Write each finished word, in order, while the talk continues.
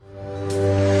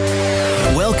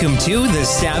Welcome to The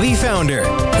Savvy Founder,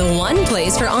 the one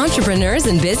place for entrepreneurs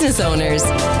and business owners,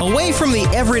 away from the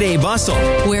everyday bustle,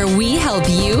 where we help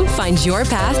you find your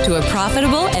path to a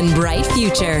profitable and bright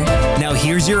future. Now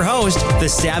here's your host, the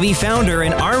Savvy Founder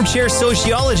and armchair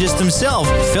sociologist himself,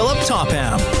 Philip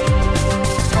Topham.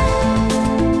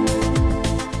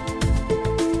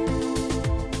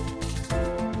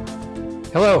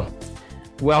 Hello,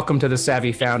 welcome to The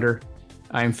Savvy Founder.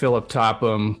 I'm Philip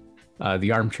Topham,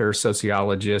 the armchair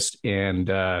sociologist and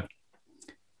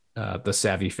the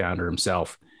Savvy Founder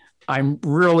himself. I'm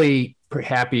really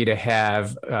happy to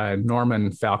have Norman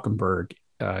Falkenberg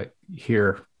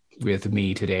here with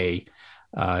me today.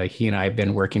 He and I have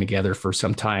been working together for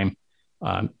some time,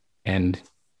 and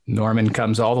Norman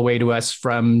comes all the way to us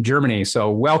from Germany.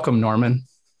 So welcome, Norman.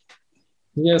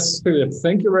 Yes, Philip,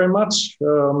 thank you very much.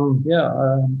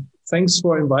 Thanks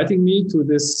for inviting me to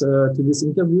this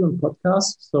interview and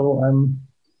podcast. So I'm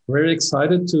very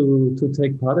excited to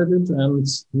take part of it, and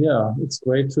it's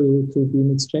great to be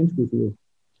in exchange with you.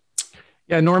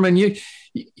 Yeah, Norman, you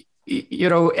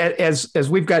know, as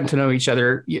we've gotten to know each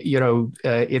other,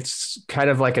 it's kind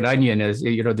of like an onion, as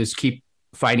just keep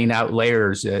finding out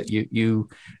layers. You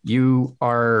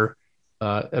are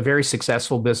a very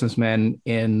successful businessman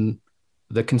in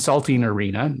the consulting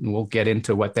arena, and we'll get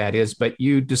into what that is, but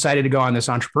you decided to go on this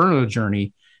entrepreneurial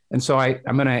journey. And so I'm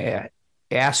going to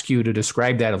ask you to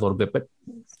describe that a little bit, but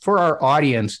for our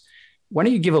audience, why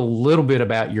don't you give a little bit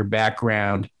about your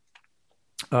background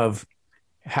of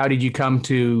how did you come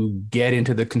to get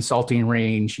into the consulting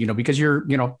range, because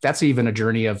that's even a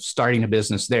journey of starting a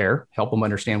business there, help them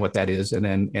understand what that is.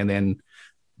 And then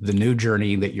the new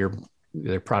journey that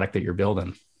the product that you're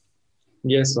building.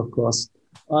 Yes, of course.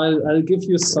 I'll give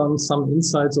you some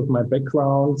insights of my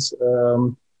background,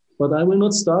 but I will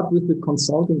not start with the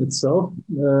consulting itself,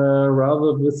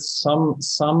 rather with some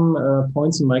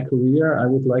points in my career I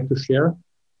would like to share.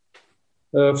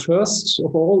 First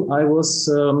of all, I was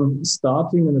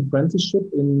starting an apprenticeship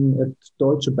at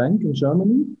Deutsche Bank in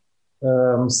Germany.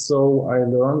 So I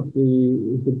learned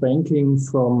the banking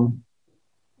from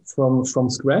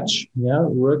scratch,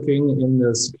 working in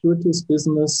the securities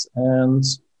business. And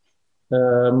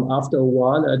after a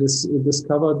while, I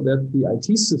discovered that the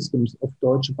IT systems of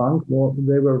Deutsche Bank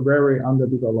they were very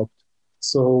underdeveloped.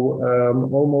 So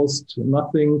almost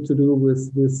nothing to do with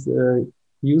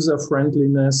user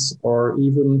friendliness or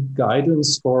even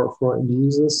guidance for end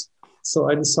users. So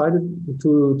I decided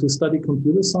to study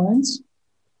computer science.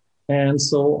 And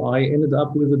so I ended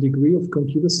up with a degree of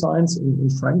computer science in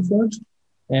Frankfurt.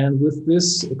 And with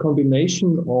this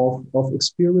combination of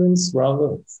experience,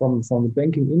 rather from the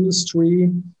banking industry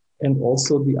and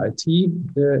also the IT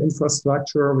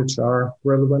infrastructure, which are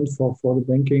relevant for the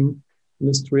banking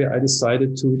industry, I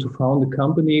decided to found a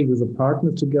company with a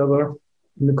partner together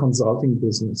in the consulting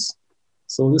business.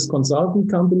 So this consulting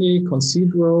company,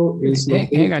 Considro, is...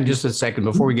 Hang on just a second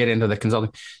before we get into the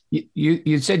consulting.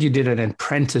 You said you did an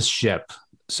apprenticeship.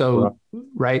 So,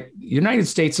 right, United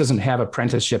States doesn't have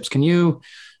apprenticeships. Can you,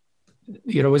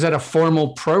 was that a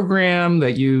formal program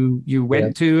that you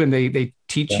went to and they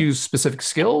teach you specific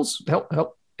skills?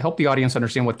 Help the audience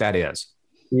understand what that is.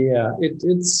 Yeah,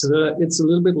 it's a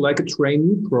little bit like a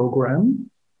trainee program.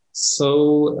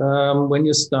 So when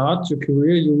you start your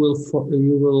career, you will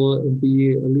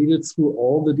be leaded through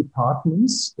all the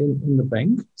departments in the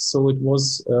bank. So it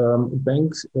was a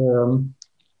bank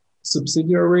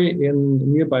subsidiary in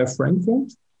nearby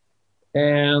Frankfurt,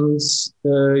 and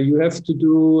you have to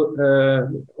do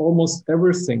almost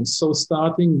everything. So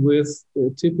starting with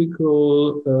a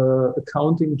typical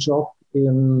accounting job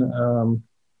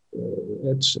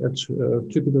at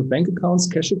typical bank accounts,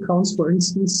 cash accounts, for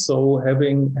instance. So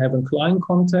having client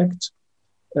contact,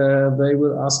 they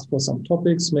will ask for some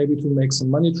topics, maybe to make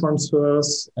some money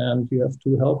transfers, and you have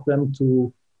to help them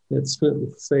to, let's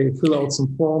say, fill out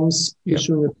some forms,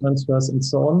 issuing the transfers and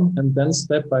so on. And then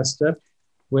step by step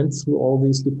went through all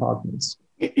these departments.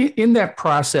 In that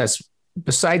process,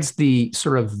 besides the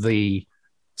sort of the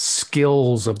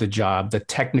skills of the job, the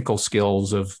technical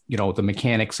skills of, the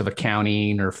mechanics of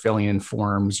accounting or filling in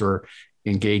forms or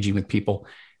engaging with people,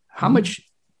 how much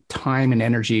time and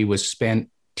energy was spent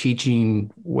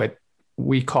teaching what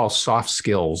we call soft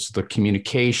skills, the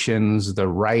communications, the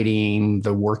writing,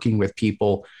 the working with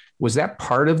people? Was that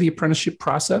part of the apprenticeship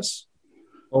process?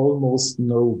 Almost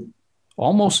no.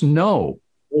 Almost no.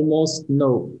 Almost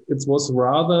no. It was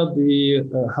rather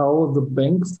how the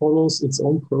bank follows its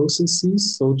own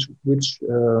processes, so which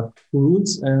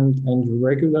rules and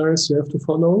regulars you have to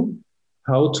follow,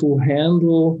 how to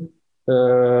handle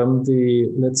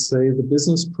the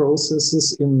business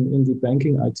processes in the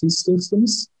banking IT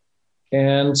systems.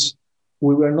 And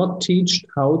we were not taught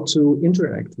how to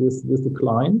interact with the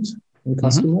client and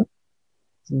customer.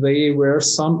 There were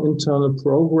some internal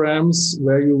programs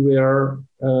where you were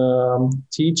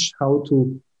teach how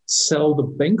to sell the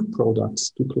bank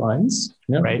products to clients,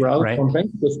 rather from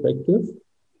bank perspective,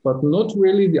 but not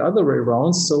really the other way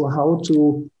around. So how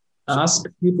to ask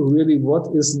people really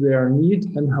what is their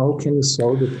need and how can you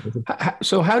solve it?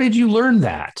 So how did you learn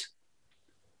that?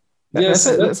 Yes,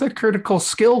 that's a critical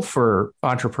skill for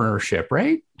entrepreneurship,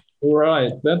 right?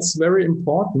 Right. That's very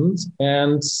important.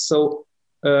 And so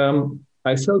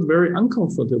I felt very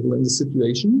uncomfortable in the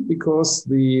situation because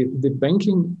the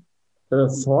banking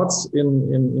thoughts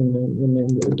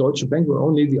in the Deutsche Bank were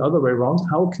only the other way around.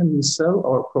 How can we sell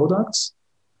our products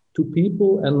to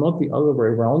people and not the other way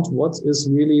around? What is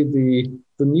really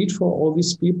the need for all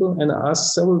these people? And I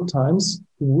asked several times,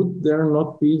 would there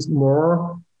not be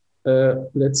more,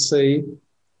 let's say,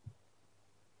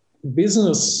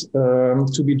 business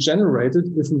to be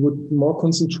generated if we would more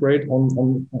concentrate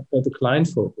on the client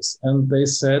focus? And they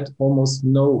said almost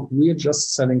no, we are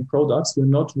just selling products. We're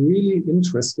not really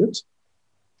interested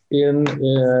in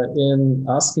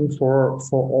asking for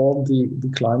all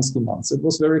the client's demands. It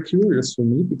was very curious for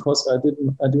me because I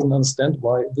didn't understand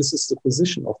why this is the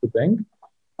position of the bank.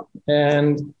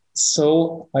 And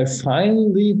so I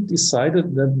finally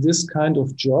decided that this kind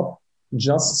of job,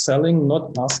 just selling,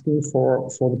 not asking for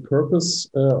the purpose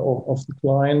of the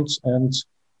client and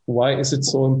why is it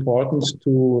so important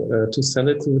to sell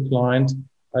it to the client.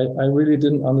 I really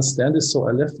didn't understand this, so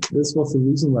I left. This was the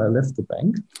reason why I left the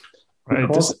bank. Right.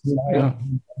 Because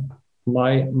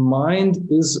my mind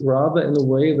is rather in a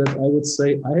way that I would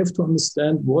say I have to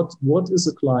understand what is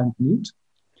a client need,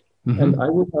 and I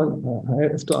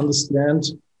have to understand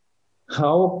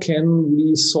how can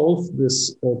we solve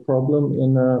this problem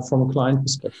from a client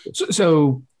perspective.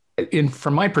 So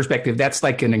from my perspective, that's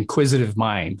like an inquisitive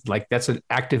mind, like that's an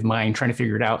active mind trying to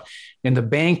figure it out. And the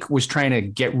bank was trying to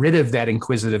get rid of that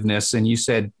inquisitiveness, and you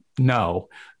said no.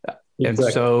 Exactly. And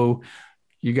so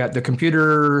you got the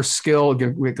computer skill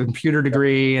with the computer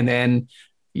degree, and then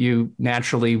you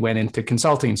naturally went into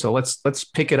consulting. So let's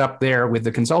pick it up there with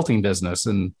the consulting business,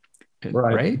 and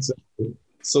right. Exactly.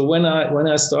 So when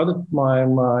I started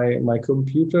my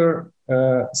computer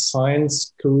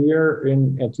science career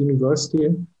at university,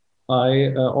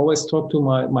 I always talk to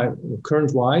my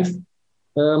current wife.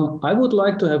 I would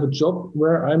like to have a job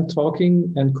where I'm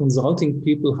talking and consulting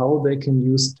people how they can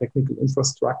use technical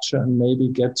infrastructure and maybe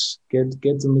get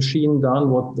the machine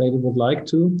done what they would like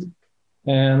to.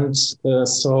 And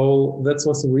so that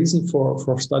was the reason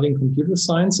for studying computer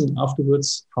science and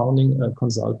afterwards founding a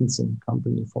consultancy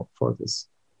company for this.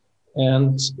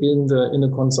 And in the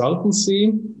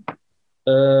consultancy,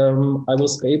 I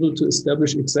was able to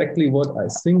establish exactly what I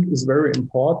think is very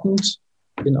important.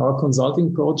 In our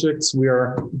consulting projects, we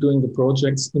are doing the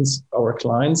projects in our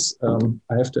clients.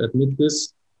 I have to admit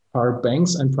this, are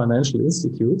banks and financial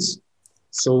institutes.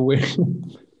 So we're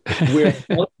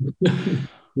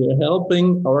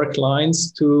helping our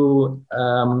clients to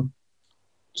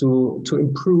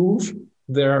improve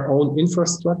their own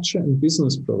infrastructure and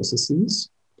business processes.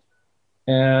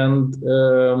 And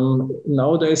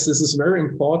nowadays, this is very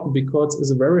important because it's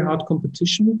a very hard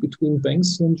competition between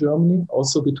banks here in Germany,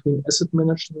 also between asset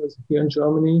managers here in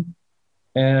Germany.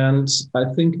 And I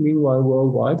think, meanwhile,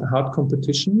 worldwide, a hard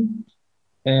competition.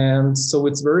 And so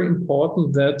it's very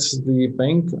important that the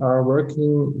bank are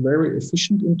working very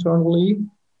efficient internally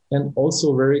and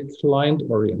also very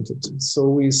client-oriented. So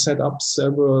we set up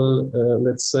several,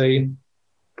 let's say,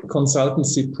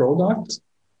 consultancy products,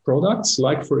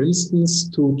 like for instance,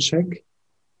 to check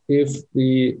if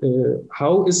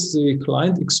how is the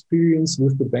client experience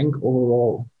with the bank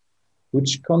overall?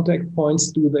 Which contact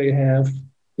points do they have?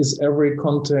 Is every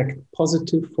contact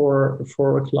positive for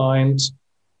a client?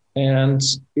 And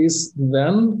is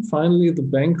then finally the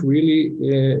bank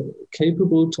really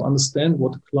capable to understand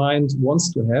what the client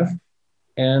wants to have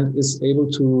and is able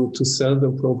to sell the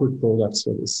appropriate products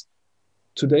for this?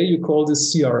 Today, you call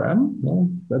this CRM,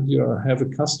 that you have a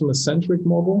customer-centric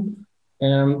model.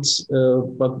 And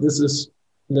but this is,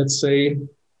 let's say,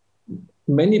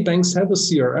 many banks have a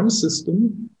CRM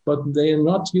system, but they are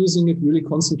not using it really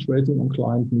concentrating on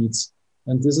client needs.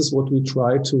 And this is what we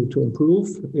try to improve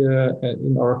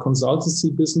in our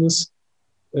consultancy business,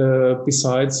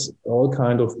 besides all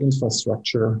kind of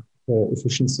infrastructure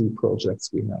efficiency projects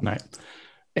we have. Right.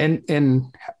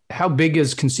 And how big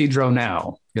is Considro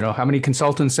now? You know, how many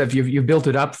consultants have you built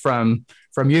it up from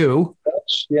you?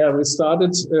 much. Yeah, we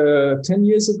started 10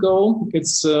 years ago.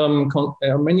 It's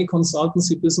many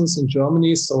consultancy business in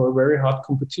Germany, so a very hard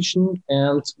competition,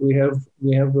 and we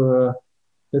have a,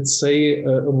 let's say,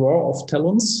 a war of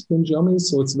talents in Germany.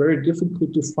 So it's very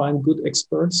difficult to find good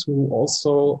experts who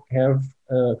also have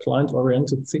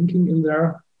client-oriented thinking in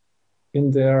their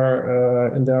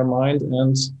mind.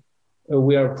 And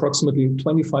we are approximately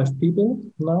 25 people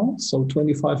now, so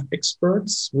 25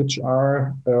 experts, which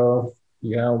are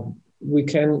we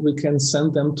can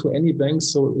send them to any bank.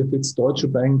 So if it's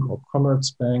Deutsche Bank or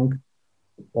Commerzbank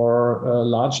or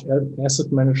large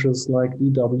asset managers like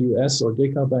DWS or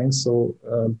DK Bank, so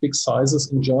big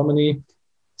sizes in Germany.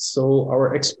 So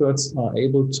our experts are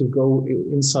able to go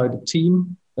inside a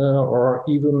team or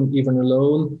even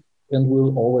alone, and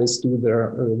will always do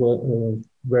their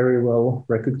very well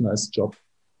recognized job.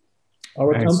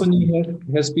 Our company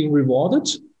has been rewarded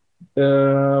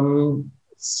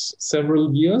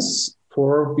several years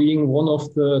for being one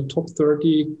of the top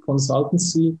 30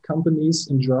 consultancy companies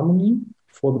in Germany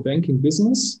for the banking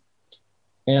business.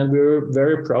 And we're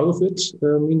very proud of it.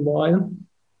 Meanwhile,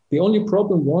 the only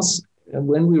problem was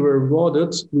when we were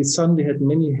rewarded, we suddenly had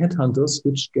many headhunters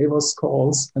which gave us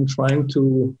calls and trying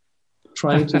to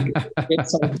get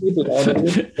some people out of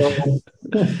it.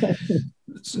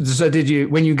 So did you,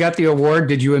 when you got the award,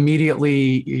 did you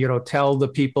immediately, tell the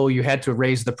people you had to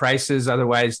raise the prices?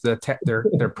 Otherwise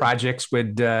their projects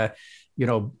would,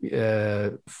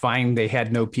 find they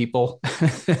had no people.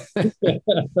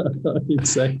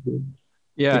 Exactly.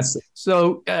 Yeah.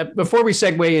 So before we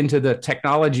segue into the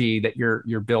technology that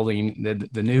you're building,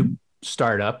 the new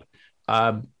startup,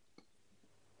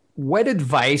 what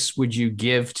advice would you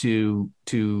give to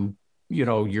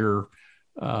your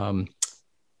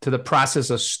to the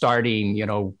process of starting,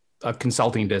 a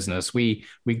consulting business? We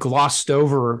glossed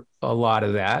over a lot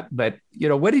of that, but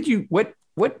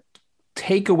what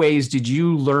takeaways did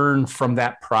you learn from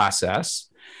that process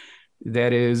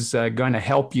that is going to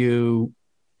help you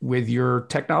with your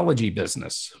technology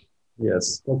business?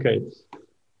 Yes. Okay.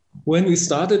 When we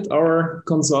started our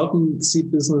consultancy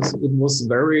business, it was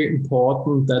very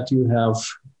important that you have,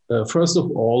 first of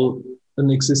all, an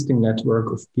existing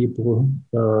network of people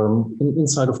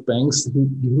inside of banks who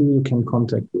you can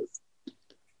contact with.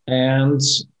 And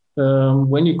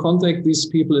when you contact these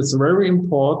people, it's very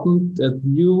important that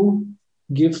you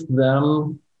give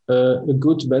them a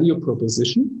good value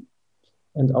proposition.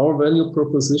 And our value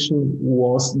proposition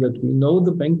was that we know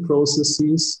the bank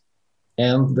processes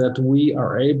and that we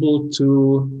are able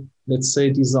to, let's say,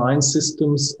 design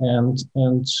systems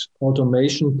and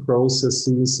automation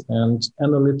processes and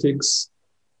analytics,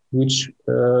 which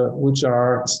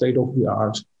are state of the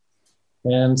art.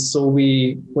 And so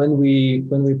when we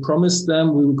promised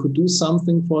them we could do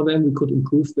something for them, we could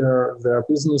improve their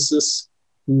businesses,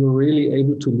 we were really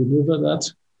able to deliver that.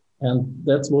 And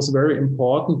that was very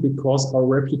important because our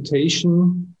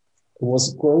reputation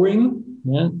was growing.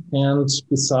 Yeah? And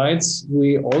besides,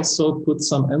 we also put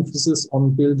some emphasis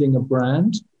on building a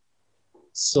brand.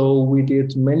 So we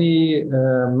did many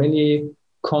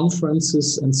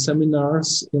conferences and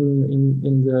seminars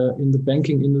in the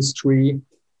banking industry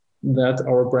that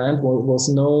our brand was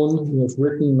known. We have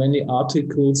written many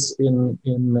articles in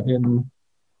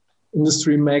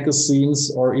industry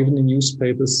magazines or even in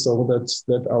newspapers, so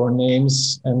that our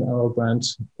names and our brand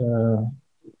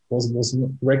was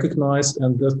recognized,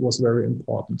 and that was very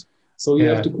important. So you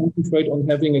have to concentrate on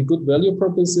having a good value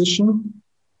proposition.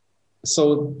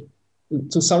 So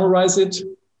to summarize it,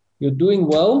 you're doing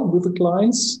well with the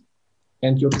clients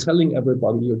and you're telling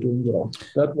everybody you're doing well.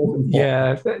 That was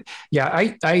important.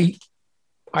 Yeah.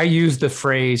 I use the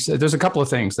phrase, there's a couple of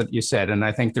things that you said, and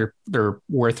I think they're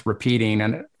worth repeating,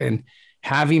 and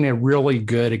having a really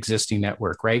good existing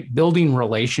network, right? Building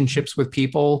relationships with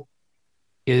people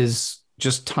is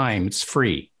just time. It's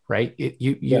free, right?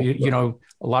 A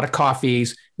lot of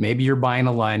coffees, maybe you're buying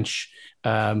a lunch,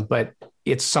 but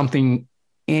it's something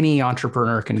any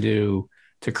entrepreneur can do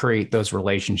to create those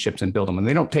relationships and build them. And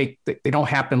they don't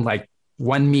happen like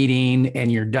one meeting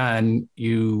and you're done.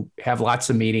 You have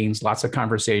lots of meetings, lots of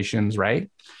conversations, right?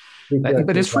 Exactly.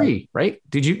 But it's free, right?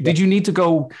 Did you need to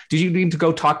go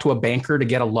talk to a banker to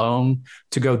get a loan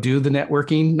to go do the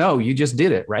networking? No, you just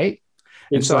did it, right?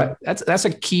 Exactly. And so that's a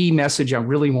key message I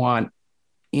really want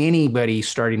anybody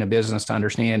starting a business to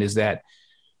understand, is that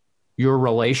your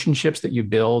relationships that you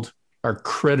build are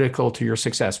critical to your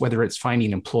success, whether it's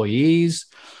finding employees,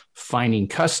 finding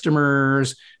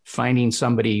customers, finding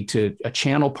somebody a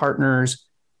channel partners.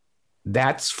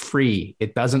 That's free.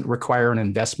 It doesn't require an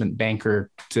investment banker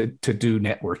to do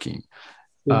networking.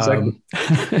 Exactly.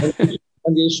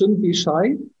 And you shouldn't be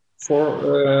shy.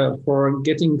 for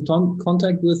getting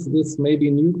contact with maybe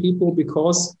new people,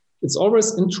 because it's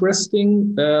always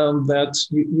interesting that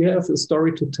you have a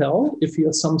story to tell. If you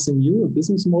have something new, a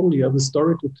business model, you have a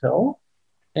story to tell,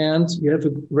 and you have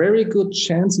a very good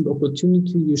chance and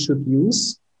opportunity you should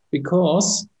use,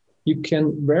 because you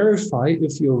can verify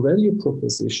if your value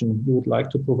proposition you would like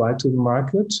to provide to the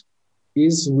market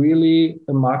is really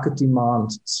a market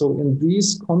demand. So in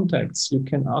these contexts, you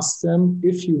can ask them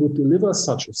if you would deliver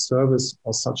such a service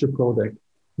or such a product,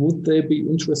 would they be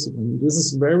interested in? This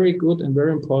is very good and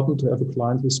very important to have a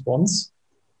client response,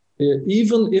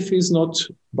 even if he's not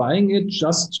buying it,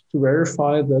 just to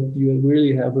verify that you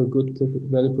really have a good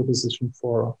value proposition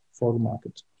for the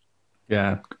market.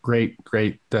 Yeah, great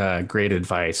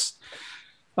advice.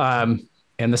 And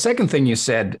the second thing you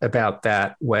said about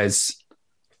that was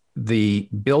the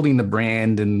building the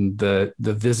brand and the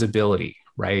visibility,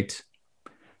 right?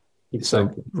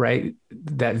 Exactly. So, right,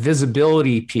 that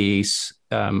visibility piece,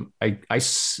 I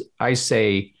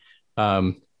say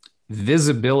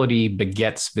visibility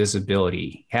begets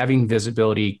visibility. Having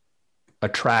visibility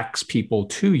attracts people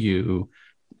to you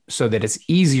so that it's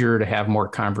easier to have more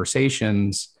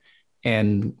conversations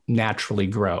and naturally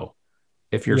grow.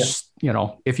 If you're,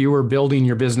 if you were building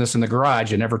your business in the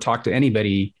garage and never talked to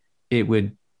anybody, it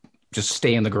would just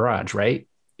stay in the garage, right?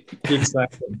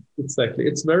 Exactly.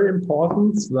 It's very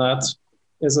important that,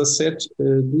 as I said,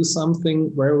 do something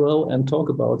very well and talk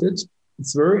about it.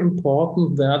 It's very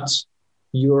important that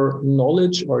your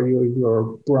knowledge or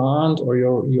your brand or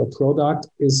your product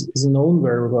is known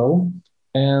very well,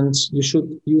 and you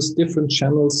should use different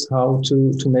channels how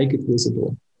to make it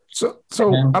visible. I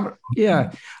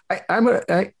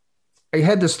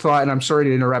had this thought, and I'm sorry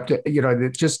to interrupt it.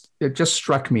 It just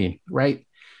struck me, right?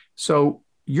 So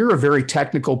you're a very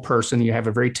technical person. You have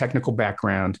a very technical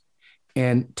background,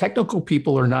 and technical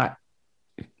people are not,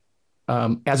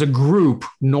 as a group,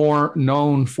 nor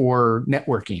known for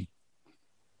networking.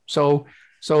 So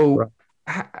right.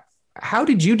 How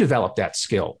did you develop that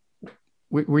skill?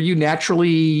 Were you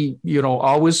naturally,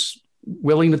 always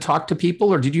willing to talk to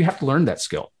people, or did you have to learn that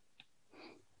skill?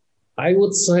 I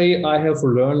would say I have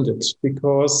learned it,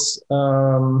 because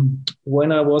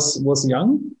when I was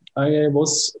young, I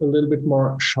was a little bit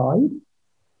more shy,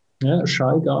 a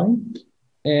shy guy.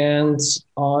 And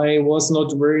I was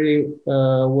not very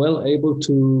well able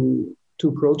to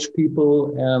approach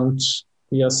people and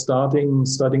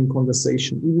starting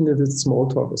conversation, even if it's small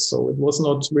talk. So it was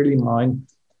not really mine.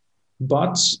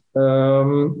 But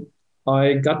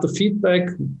I got the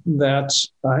feedback that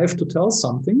I have to tell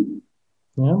something.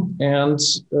 Yeah, and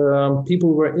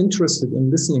people were interested in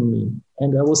listening to me,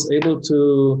 and I was able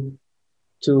to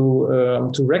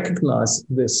recognize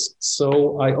this.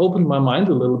 So I opened my mind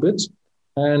a little bit,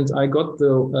 and I got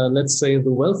the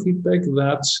well feedback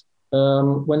that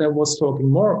when I was talking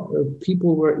more,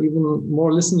 people were even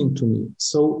more listening to me.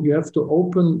 So you have to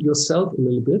open yourself a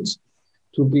little bit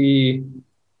to be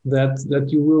that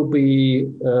you will be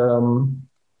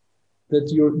that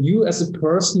you as a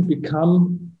person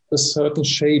become a certain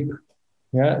shape,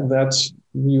 that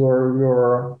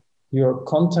your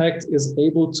contact is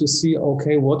able to see,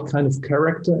 okay, what kind of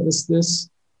character is this?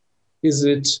 Is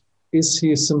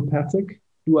he sympathetic?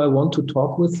 Do I want to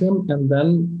talk with him? And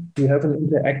then you have an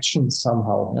interaction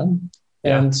somehow.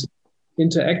 And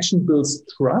interaction builds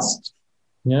trust.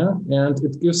 And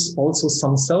it gives also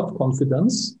some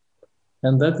self-confidence.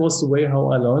 And that was the way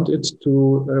how I learned it,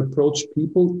 to approach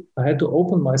people. I had to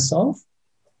open myself.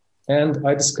 And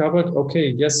I discovered, okay,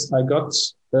 yes, I got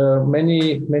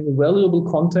many valuable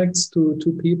contacts to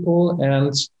people,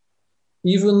 and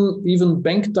even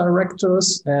bank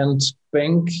directors and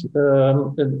bank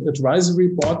advisory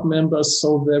board members.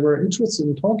 So they were interested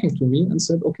in talking to me and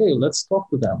said, okay, let's talk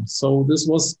to them. So this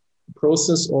was a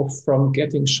process from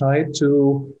getting shy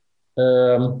to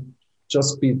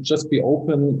just be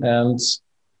open, and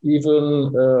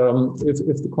even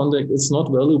if the contact is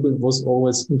not valuable, it was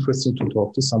always interesting to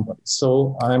talk to somebody.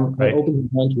 So I open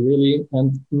my mind really,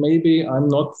 and maybe I'm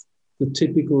not the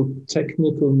typical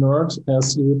technical nerd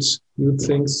as you would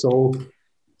think. So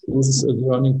this is a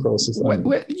learning process.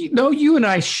 You and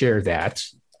I share that.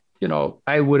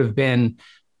 I would have been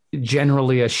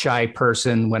generally a shy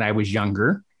person when I was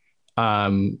younger,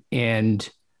 and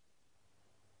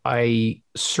I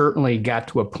certainly got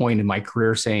to a point in my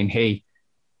career saying, hey,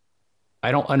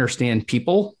 I don't understand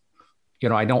people.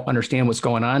 I don't understand what's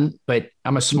going on, but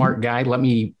I'm a smart guy. Let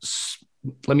me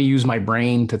use my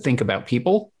brain to think about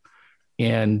people.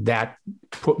 And that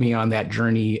put me on that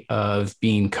journey of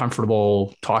being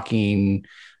comfortable talking.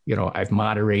 I've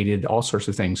moderated all sorts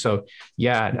of things. So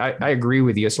yeah, I agree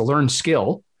with you. It's a learned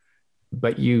skill.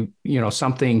 but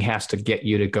something has to get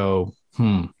you to go,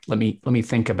 let me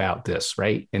think about this,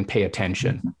 right? And pay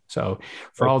attention. So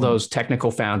for all those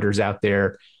technical founders out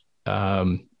there,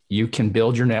 you can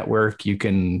build your network. You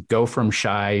can go from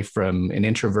shy, from an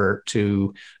introvert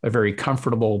to a very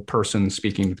comfortable person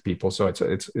speaking with people. So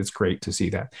it's great to see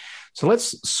that. So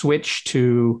let's switch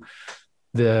to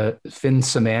the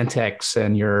FinSemantics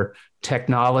and your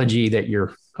technology that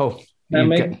you're. Can I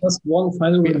make just one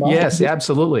final remark? Yes,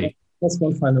 absolutely. Just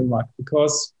one final remark,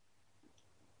 because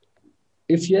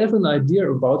if you have an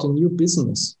idea about a new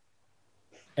business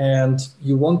and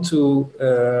you want to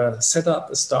set up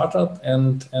a startup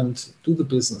and do the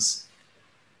business,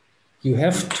 you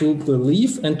have to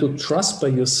believe and to trust by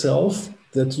yourself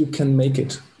that you can make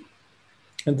it.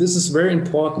 And this is very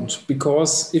important,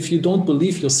 because if you don't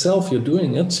believe yourself you're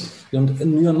doing it,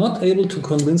 you're not able to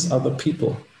convince other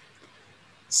people.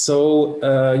 So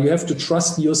you have to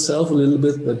trust yourself a little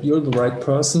bit that you're the right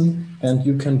person and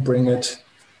you can bring it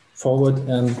forward,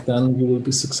 and then you will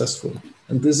be successful.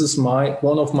 And this is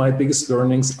one of my biggest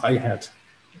learnings I had.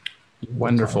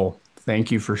 Wonderful.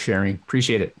 Thank you for sharing.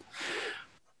 Appreciate it.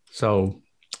 So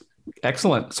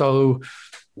excellent. So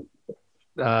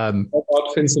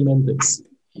about FinSemantics.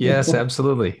 Yes,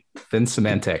 absolutely.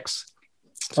 FinSemantics.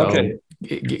 So okay.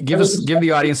 Give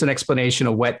the audience an explanation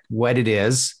of what it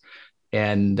is,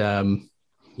 and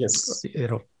yes,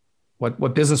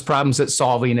 what business problems it's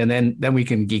solving, and then we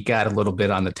can geek out a little bit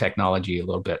on the technology a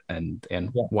little bit, and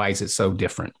why is it so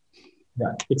different?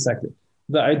 Yeah, exactly.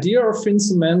 The idea of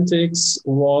FinSemantics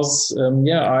was,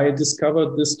 I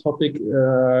discovered this topic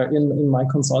in my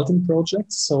consulting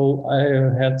projects. So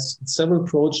I had several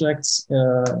projects,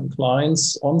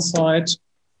 clients on site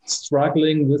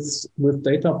struggling with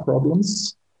data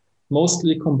problems,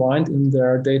 mostly combined in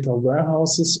their data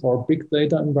warehouses or big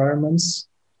data environments,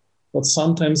 but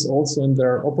sometimes also in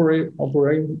their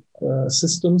operating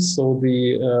systems. So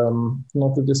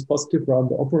not the dispositive, rather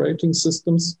the operating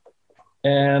systems.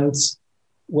 And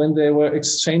when they were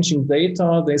exchanging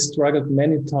data, they struggled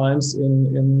many times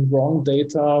in wrong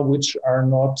data, which are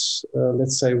not,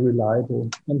 let's say, reliable,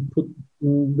 and put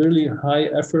really high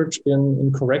effort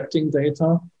in correcting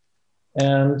data.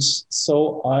 And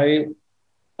so I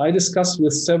discussed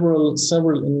with several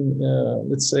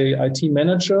let's say, IT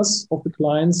managers of the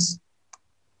clients,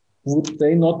 would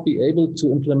they not be able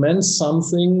to implement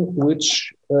something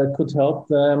which could help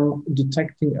them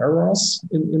detecting errors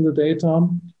in the data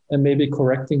and maybe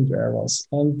correcting the errors?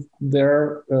 And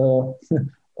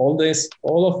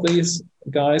all of these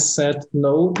guys said,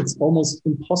 no, it's almost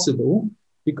impossible,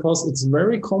 because it's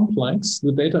very complex.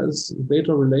 The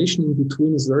data relation in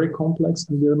between is very complex,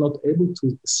 and we are not able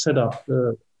to set up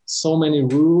so many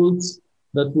rules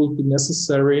that would be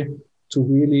necessary to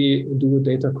really do a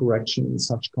data correction in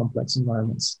such complex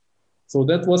environments. So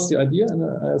that was the idea, and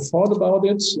I thought about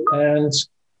it. And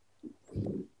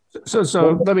so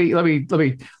let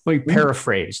me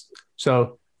paraphrase.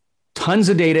 So tons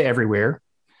of data everywhere.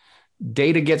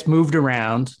 Data gets moved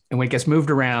around, and when it gets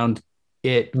moved around,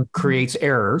 it creates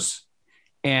errors.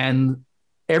 And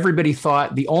everybody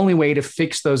thought the only way to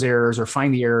fix those errors or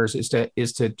find the errors is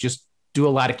to just do a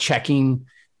lot of checking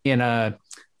in a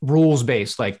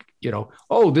rules-based, like,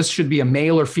 this should be a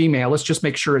male or female. Let's just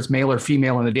make sure it's male or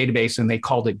female in the database. And they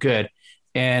called it good.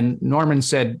 And Norman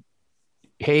said,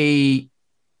 hey,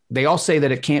 they all say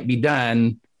that it can't be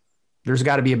done. There's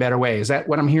got to be a better way. Is that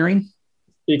what I'm hearing?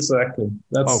 Exactly.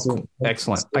 That's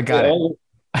excellent. I got it.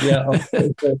 Yeah.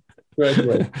 Okay.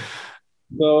 Great.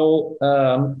 So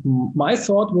my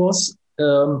thought was,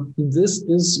 this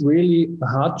is really a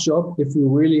hard job if you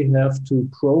really have to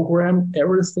program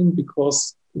everything,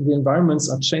 because the environments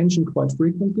are changing quite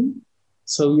frequently.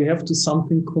 So you have to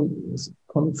something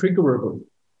configurable.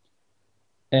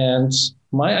 And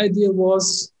my idea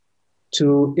was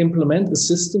to implement a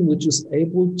system which is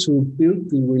able to build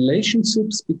the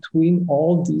relationships between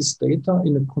all these data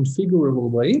in a configurable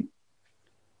way,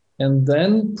 and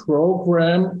then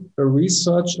program a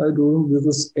research algorithm that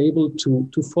is able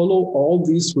to follow all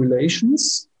these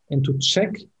relations and to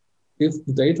check if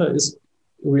the data is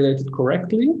related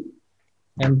correctly,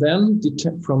 and then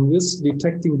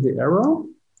detecting the error.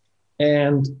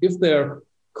 And if they're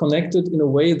connected in a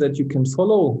way that you can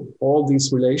follow all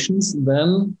these relations,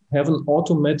 then have an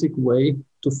automatic way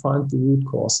to find the root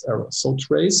cause error. So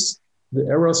trace the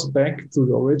errors back to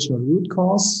the original root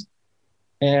cause.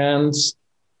 And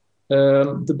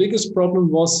the biggest problem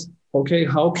was, okay,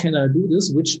 how can I do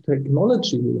this? Which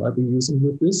technology will I be using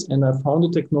with this? And I found a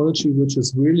technology which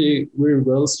is really, really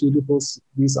well suitable.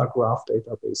 These are graph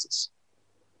databases.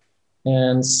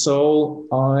 And so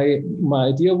my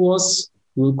idea was,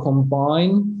 we'll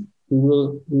combine we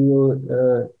will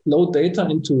load data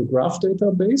into a graph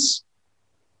database,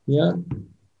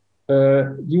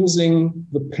 using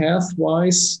the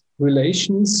pathwise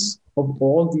relations of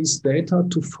all these data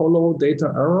to follow data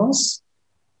errors,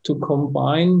 to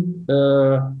combine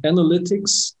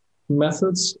analytics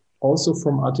methods also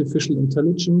from artificial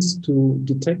intelligence to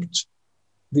detect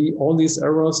all these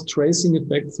errors, tracing it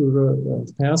back through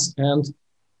the past, and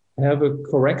have a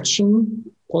correction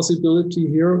possibility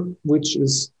here, which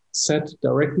is set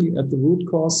directly at the root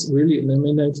cause, really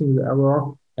eliminating the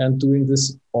error and doing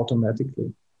this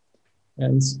automatically.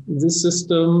 And this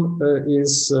system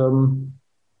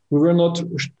we were not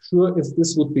sure if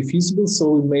this would be feasible, so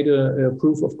we made a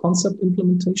proof of concept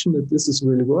implementation that this is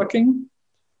really working.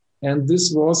 And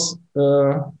this was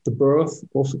the birth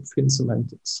of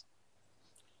FinSemantics.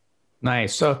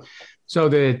 Nice. So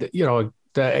the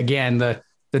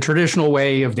traditional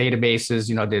way of databases,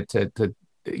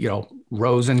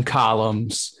 rows and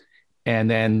columns, and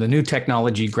then the new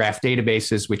technology, graph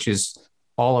databases, which is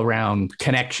all around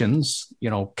connections,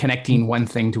 connecting one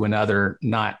thing to another,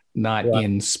 not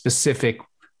in specific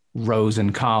rows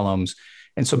and columns.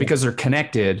 And so because they're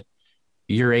connected,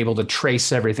 you're able to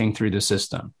trace everything through the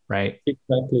system, right?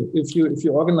 Exactly. If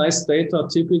you organize data,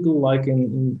 typical like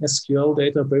in SQL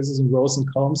databases in rows and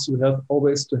columns, you have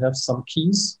always to have some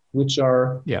keys which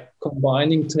are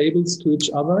combining tables to each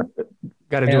other.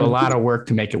 Got to do a lot of work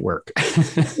to make it work.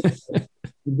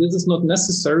 This is not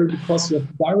necessary because you have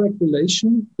direct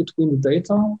relation between the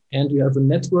data and you have a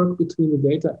network between the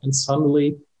data, and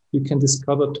suddenly you can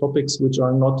discover topics which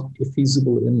are not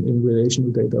feasible in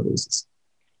relational databases.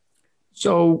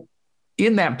 So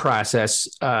in that process,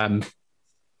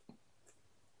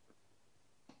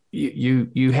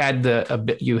 you had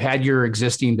your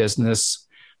existing business,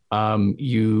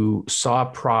 you saw a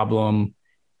problem,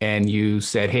 and you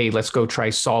said, hey, let's go try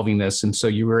solving this. And so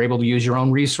you were able to use your own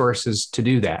resources to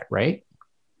do that, right?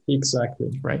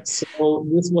 Exactly. Right. So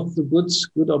this was a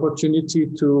good opportunity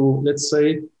to, let's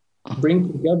say,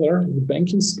 bring together the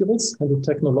banking skills and the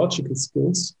technological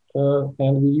skills.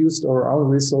 And we used our own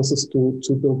resources to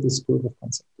build this proof of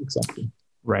concept. Exactly.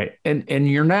 Right. And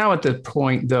you're now at the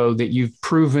point, though, that you've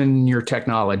proven your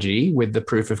technology with the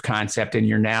proof of concept, and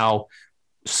you're now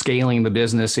scaling the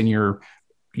business, and you're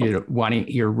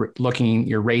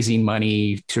raising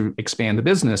money to expand the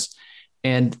business.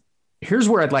 And here's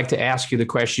where I'd like to ask you the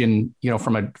question,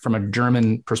 from a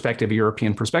German perspective, a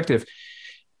European perspective.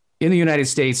 In the United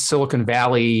States, Silicon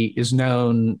Valley is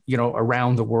known,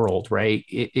 around the world, right?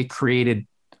 It created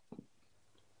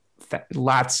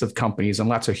lots of companies and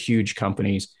lots of huge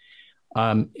companies.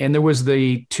 And there was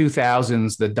the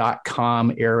 2000s, the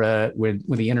dot-com era when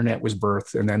the internet was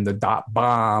birthed, and then the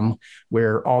dot-bomb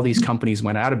where all these companies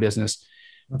went out of business.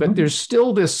 But there's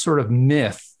still this sort of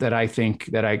myth that I think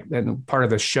and part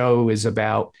of the show is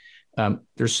about.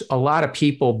 There's a lot of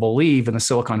people believe in the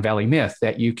Silicon Valley myth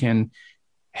that you can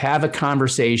have a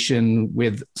conversation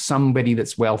with somebody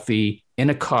that's wealthy in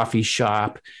a coffee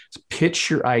shop, pitch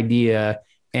your idea,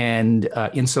 and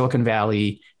in Silicon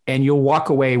Valley, and you'll walk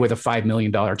away with a $5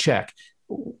 million check.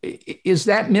 Is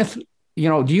that myth,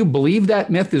 do you believe that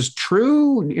myth is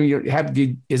true?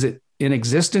 Is it in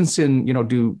existence?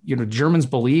 Do Germans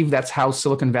believe that's how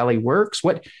Silicon Valley works?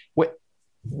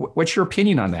 What's your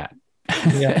opinion on that?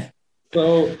 Yeah.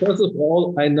 So first of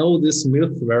all, I know this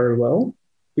myth very well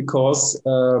because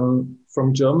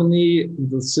from Germany,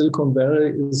 the Silicon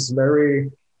Valley is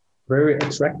very, very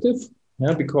attractive.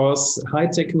 Yeah, because high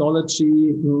technology,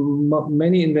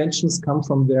 many inventions come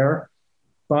from there.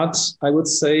 But I would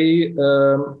say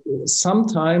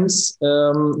sometimes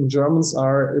Germans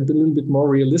are a little bit more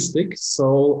realistic.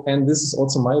 So, and this is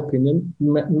also my opinion,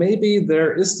 maybe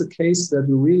there is the case that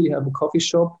you really have a coffee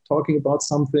shop talking about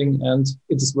something and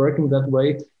it is working that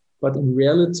way. But in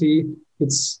reality,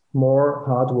 it's more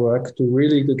hard work to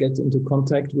really get into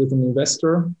contact with an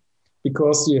investor,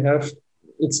 because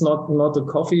it's not a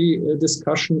coffee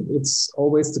discussion. It's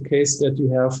always the case that you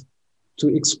have to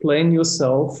explain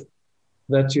yourself,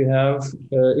 that you have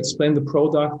explain the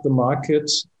product, the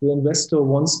market. The investor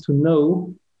wants to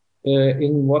know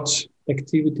in what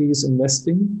activity is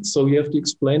investing. So you have to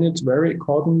explain it very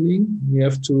accordingly. You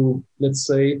have to, let's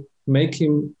say, make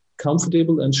him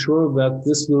comfortable and sure that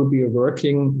this will be a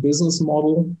working business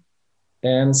model.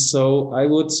 And so I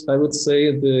would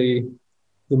say the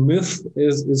myth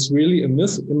is really a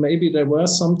myth. Maybe there were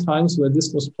some times where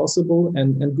this was possible,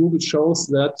 and Google shows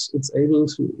that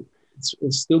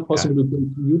it's still possible to build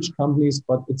huge companies,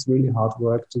 but it's really hard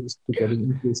work to get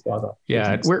into a startup.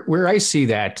 Yeah, where I see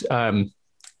that,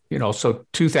 so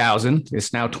 2000,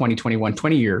 it's now 2021,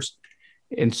 20 years.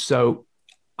 And so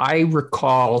I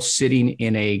recall sitting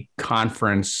in a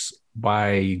conference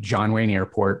by John Wayne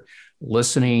Airport,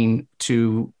 listening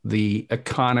to the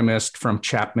economist from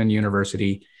Chapman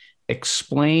University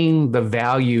explain the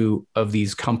value of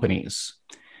these companies.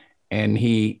 And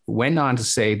he went on to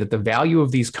say that the value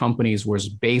of these companies was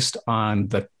based on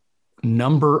the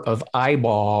number of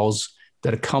eyeballs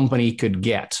that a company could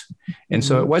get. And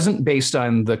so it wasn't based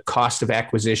on the cost of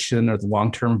acquisition or the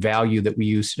long-term value that we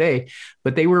use today,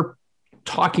 but they were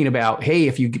talking about, hey,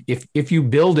 if you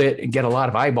build it and get a lot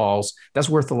of eyeballs, that's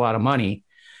worth a lot of money.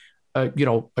 A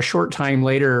short time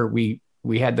later, we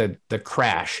had the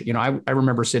crash. I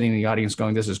remember sitting in the audience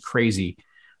going, this is crazy.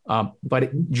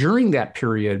 But during that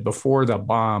period before the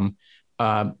bomb,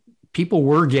 people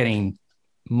were getting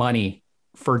money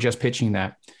for just pitching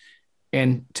that.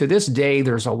 And to this day,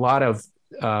 there's a lot of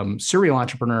serial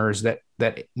entrepreneurs that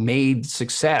made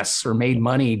success or made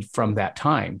money from that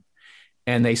time.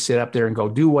 And they sit up there and go,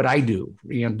 do what I do,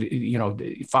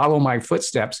 follow my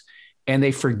footsteps. And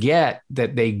they forget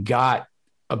that they got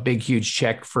a big, huge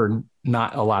check for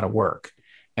not a lot of work.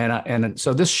 And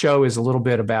so this show is a little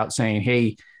bit about saying,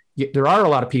 hey, there are a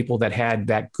lot of people that had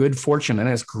that good fortune, and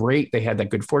it's great they had that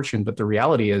good fortune, but the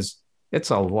reality is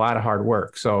it's a lot of hard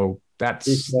work. So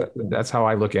that's how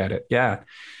I look at it. Yeah.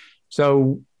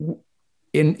 So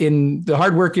in the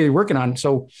hard work you're working on,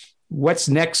 so what's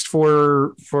next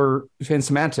for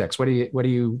Finsemantics? What do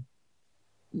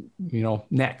you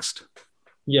next?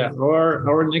 Yeah,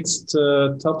 our next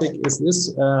topic is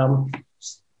this.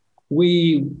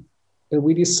 We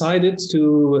decided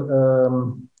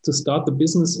to start the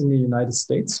business in the United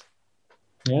States,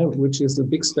 which is a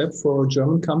big step for a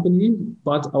German company.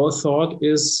 But our thought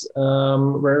is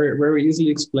very, very easily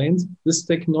explained. This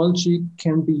technology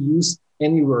can be used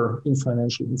anywhere in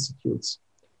financial institutes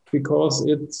because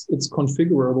it's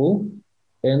configurable,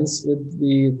 and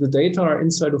the data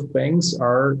inside of banks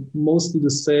are mostly the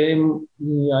same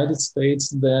in the United States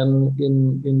than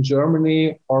in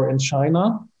Germany or in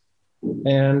China.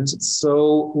 And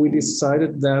so we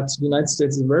decided that the United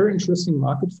States is a very interesting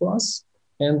market for us.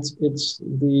 And it's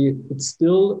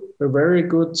still a very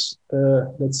good,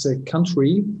 let's say,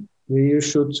 country where you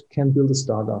can build a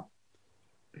startup.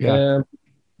 Yeah.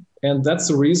 And that's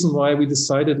the reason why we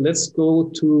decided, let's go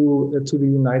to the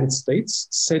United States,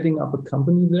 setting up a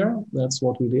company there. That's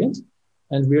what we did.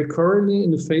 And we are currently in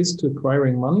the phase to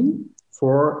acquiring money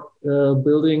for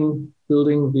building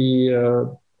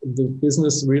the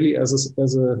business really as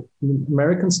a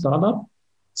American startup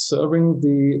serving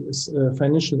the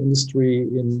financial industry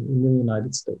in the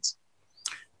United States.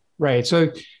 Right.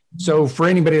 So for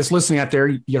anybody that's listening out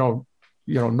there,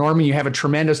 Norman, you have a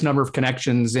tremendous number of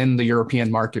connections in the European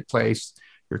marketplace.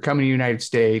 You're coming to the United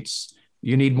States.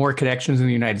 You need more connections in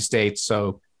the United States.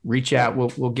 So reach out.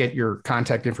 We'll get your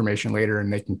contact information later,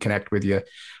 and they can connect with you.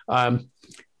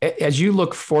 As you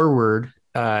look forward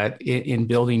in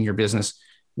building your business,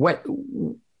 what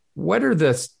are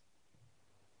the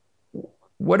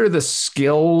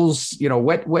skills?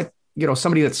 What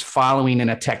somebody that's following in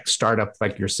a tech startup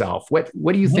like yourself. What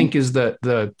do you think is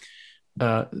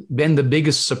been the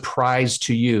biggest surprise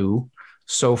to you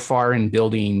so far in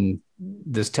building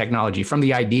this technology? From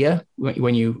the idea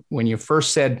when you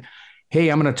first said, hey,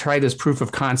 I'm going to try this proof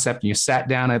of concept, and you sat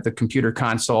down at the computer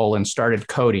console and started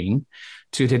coding,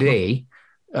 to today,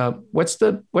 what's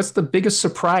the biggest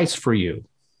surprise for you?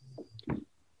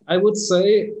 I would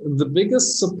say the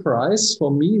biggest surprise for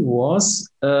me was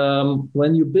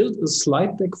when you build a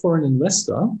slide deck for an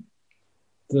investor,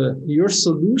 your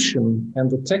solution and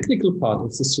the technical part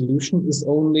of the solution is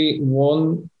only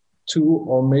 1, 2,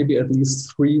 or maybe at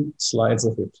least 3 slides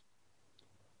of it.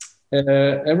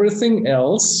 Everything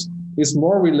else is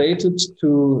more related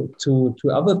to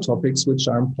other topics which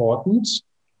are important,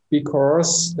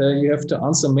 because you have to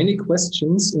answer many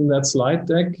questions in that slide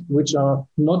deck which are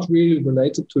not really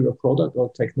related to your product or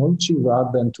technology,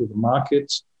 rather than to the market,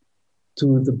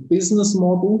 to the business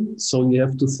model. So you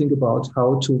have to think about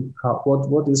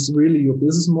what is really your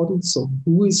business model. So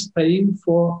who is paying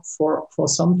for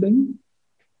something?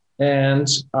 And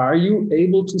are you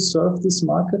able to serve this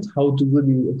market? How will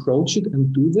you approach it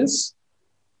and do this?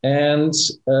 And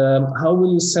how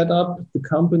will you set up the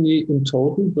company in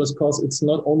total? Because it's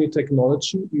not only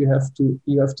technology. You have to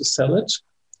sell it.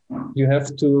 You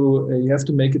have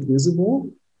to make it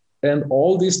visible, and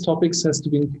all these topics has to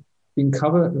be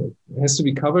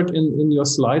covered in your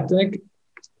slide deck.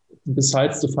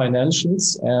 Besides the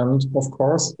financials, and of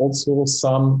course also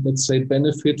some, let's say,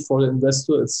 benefit for the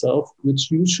investor itself, which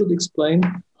you should explain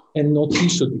and not he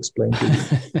should explain to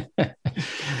you.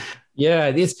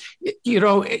 Yeah,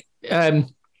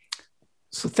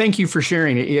 So thank you for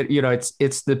sharing it. You know,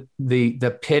 it's the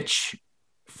pitch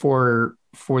for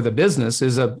the business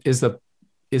is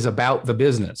about the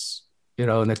business, you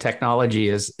know, and the technology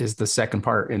is the second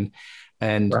part.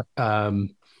 And right.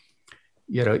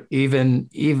 You know, even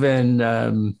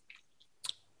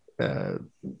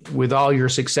with all your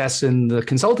success in the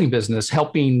consulting business,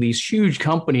 helping these huge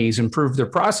companies improve their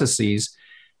processes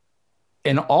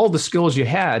and all the skills you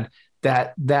had,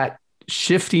 that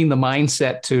shifting the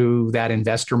mindset to that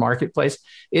investor marketplace,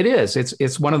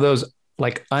 it's one of those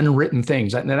like unwritten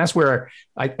things. And that's where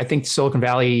I think Silicon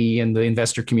Valley and the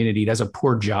investor community does a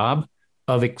poor job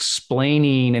of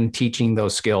explaining and teaching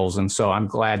those skills. And so I'm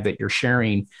glad that you're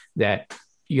sharing that,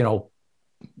 you know,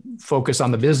 focus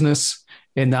on the business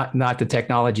and not the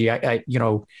technology. You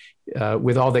know,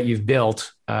 with all that you've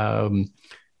built, the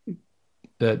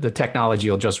technology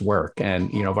will just work.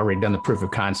 And, you know, I've already done the proof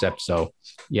of concept. So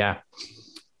yeah.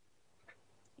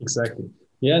 Exactly.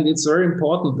 Yeah, and it's very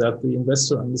important that the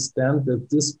investor understand that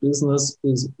this business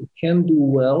can do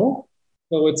well.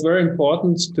 So it's very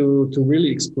important to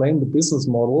really explain the business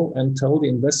model and tell the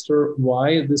investor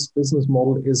why this business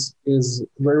model is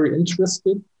very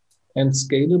interesting and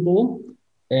scalable,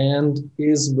 and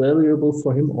is valuable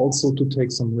for him also to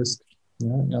take some risk.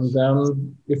 Yeah? And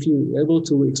then if you're able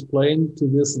to explain to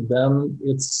this, then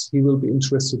he will be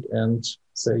interested and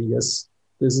say, yes,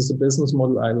 this is a business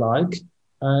model I like.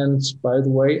 And by the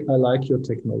way, I like your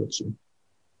technology.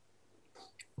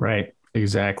 Right.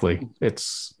 Exactly.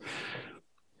 It's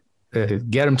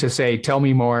get them to say, tell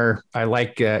me more. I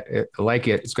like it.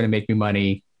 It's going to make me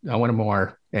money. I want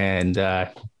more. And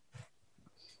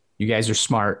you guys are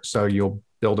smart, so you'll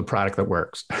build a product that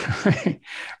works.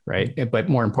 Right. But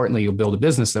more importantly, you'll build a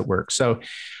business that works. So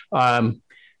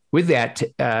with that,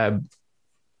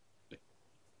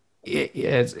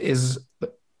 is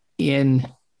in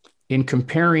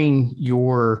comparing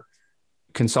your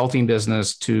consulting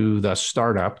business to the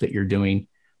startup that you're doing,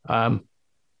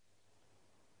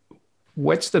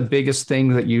 what's the biggest thing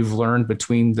that you've learned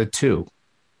between the two?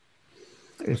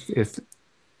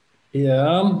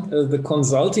 The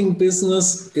consulting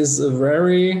business is a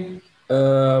very,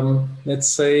 let's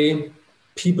say,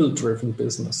 people-driven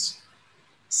business.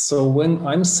 So when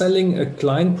I'm selling a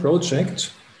client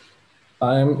project,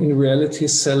 I'm in reality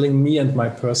selling me and my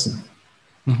person.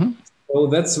 Mm-hmm. So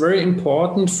that's very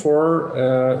important for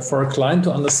a client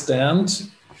to understand,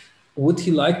 would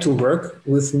he like to work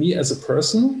with me as a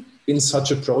person in such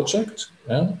a project?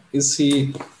 Yeah?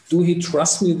 Do he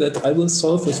trust me that I will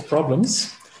solve his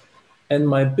problems? And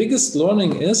my biggest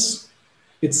learning is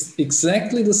it's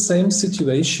exactly the same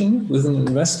situation with an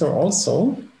investor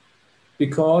also,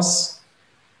 because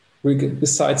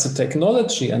besides the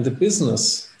technology and the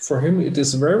business, for him, it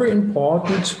is very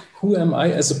important, who am I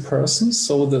as a person?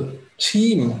 So the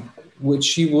team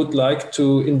which he would like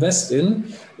to invest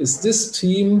in, is this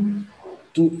team,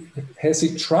 has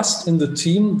he trust in the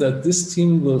team that this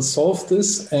team will solve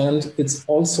this? And it's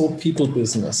also people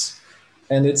business.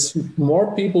 And it's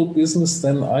more people business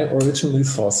than I originally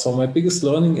thought. So my biggest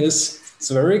learning is it's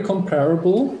very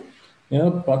comparable,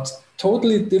 but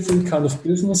totally different kind of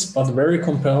business, but very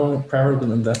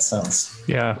comparable in that sense.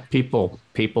 Yeah, people.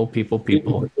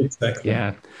 Exactly.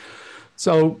 Yeah.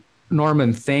 So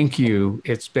Norman, thank you.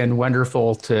 It's been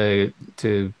wonderful to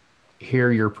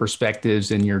hear your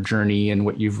perspectives and your journey and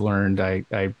what you've learned.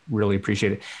 I really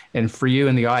appreciate it. And for you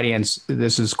in the audience,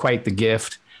 this is quite the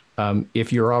gift.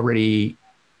 If you're already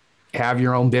have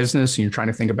your own business and you're trying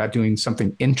to think about doing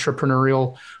something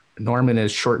entrepreneurial, Norman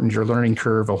has shortened your learning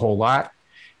curve a whole lot.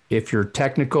 If you're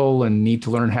technical and need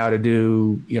to learn how to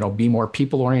be more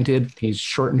people-oriented, he's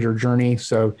shortened your journey.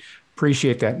 So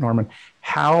appreciate that, Norman.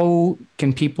 How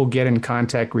can people get in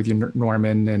contact with you,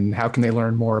 Norman, and how can they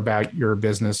learn more about your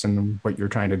business and what you're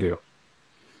trying to do?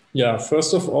 Yeah,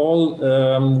 first of all,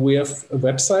 we have a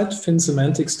website,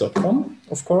 finsemantics.com,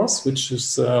 of course, which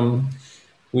is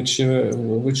which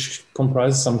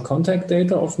comprises some contact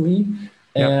data of me.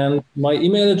 Yep. And my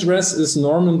email address is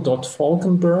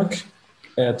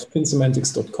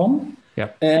norman.falkenberg@finsemantics.com.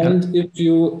 Yep. And if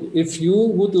you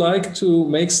would like to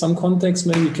make some contacts,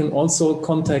 maybe you can also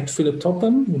contact Philip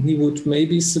Topham. He would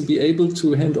maybe be able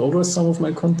to hand over some of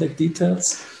my contact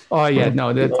details. Oh, yeah.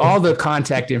 No, all the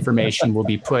contact information will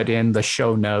be put in the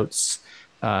show notes.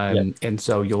 And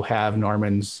so you'll have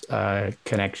Norman's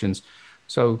connections.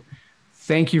 So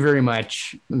thank you very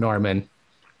much, Norman.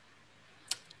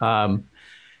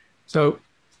 So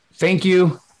thank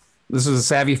you. This is a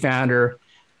Savvy Founder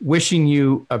wishing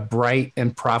you a bright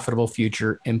and profitable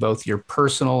future in both your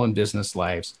personal and business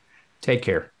lives. Take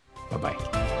care. Bye-bye.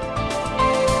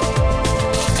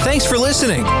 Thanks for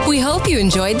listening. We hope you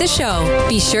enjoyed the show.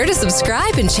 Be sure to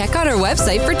subscribe and check out our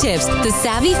website for tips,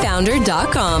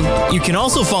 thesavvyfounder.com. You can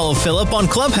also follow Philip on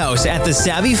Clubhouse at The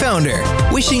Savvy Founder.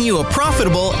 Wishing you a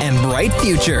profitable and bright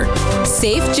future.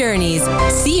 Safe journeys.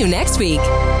 See you next week.